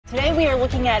Today we are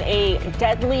looking at a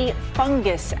deadly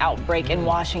fungus outbreak in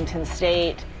Washington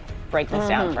state. Break this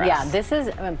down for us. Yeah, this is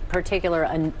in particular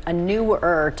a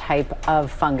newer type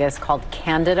of fungus called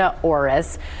Candida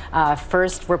auris,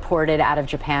 first reported out of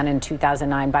Japan in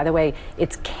 2009. By the way,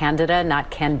 it's Candida, not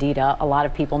Candida. A lot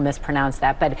of people mispronounce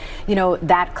that, but you know,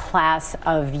 that class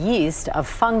of yeast, of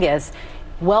fungus,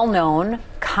 well known,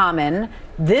 common.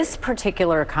 This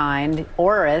particular kind,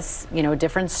 auris, you know,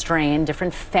 different strain,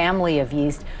 different family of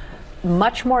yeast,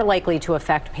 much more likely to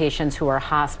affect patients who are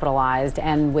hospitalized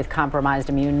and with compromised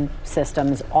immune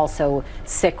systems, also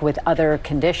sick with other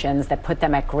conditions that put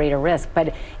them at greater risk. But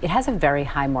it has a very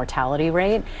high mortality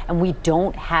rate, and we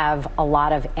don't have a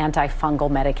lot of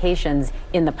antifungal medications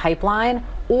in the pipeline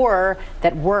or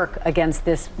that work against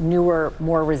this newer,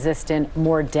 more resistant,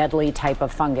 more deadly type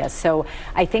of fungus. So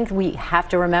I think we have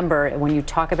to remember, when you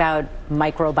talk about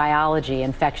microbiology,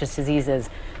 infectious diseases,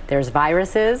 there's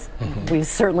viruses. We've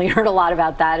certainly heard a lot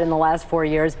about that in the last 4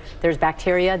 years. There's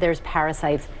bacteria, there's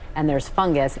parasites, and there's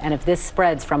fungus. And if this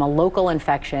spreads from a local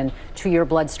infection to your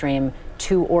bloodstream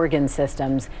to organ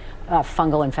systems,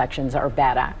 fungal infections are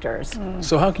bad actors.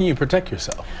 So how can you protect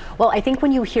yourself? Well, I think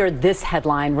when you hear this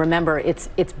headline, remember it's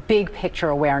big picture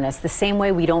awareness. The same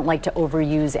way we don't like to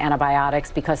overuse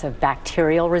antibiotics because of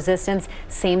bacterial resistance,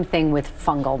 same thing with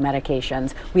fungal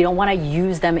medications. We don't want to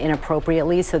use them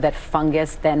inappropriately so that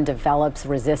fungus then develops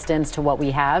resistance to what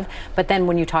we have. But then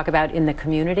when you talk about in the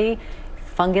community,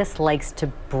 fungus likes to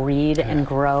breed and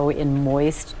grow in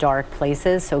moist, dark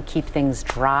places, so keep things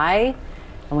dry.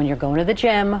 And when you're going to the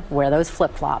gym, wear those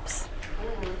flip-flops.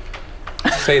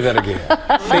 Say that again.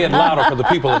 Say it louder for the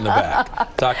people in the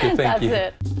back. Doctor, thank you.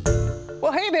 That's it.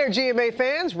 Well, hey there, GMA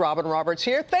fans. Robin Roberts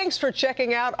here. Thanks for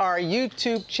checking out our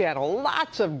YouTube channel.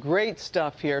 Lots of great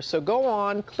stuff here. So go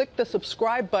on, click the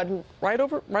subscribe button right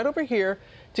over here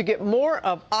to get more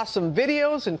of awesome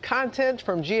videos and content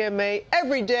from GMA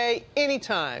every day,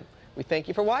 anytime. We thank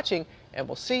you for watching, and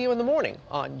we'll see you in the morning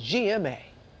on GMA.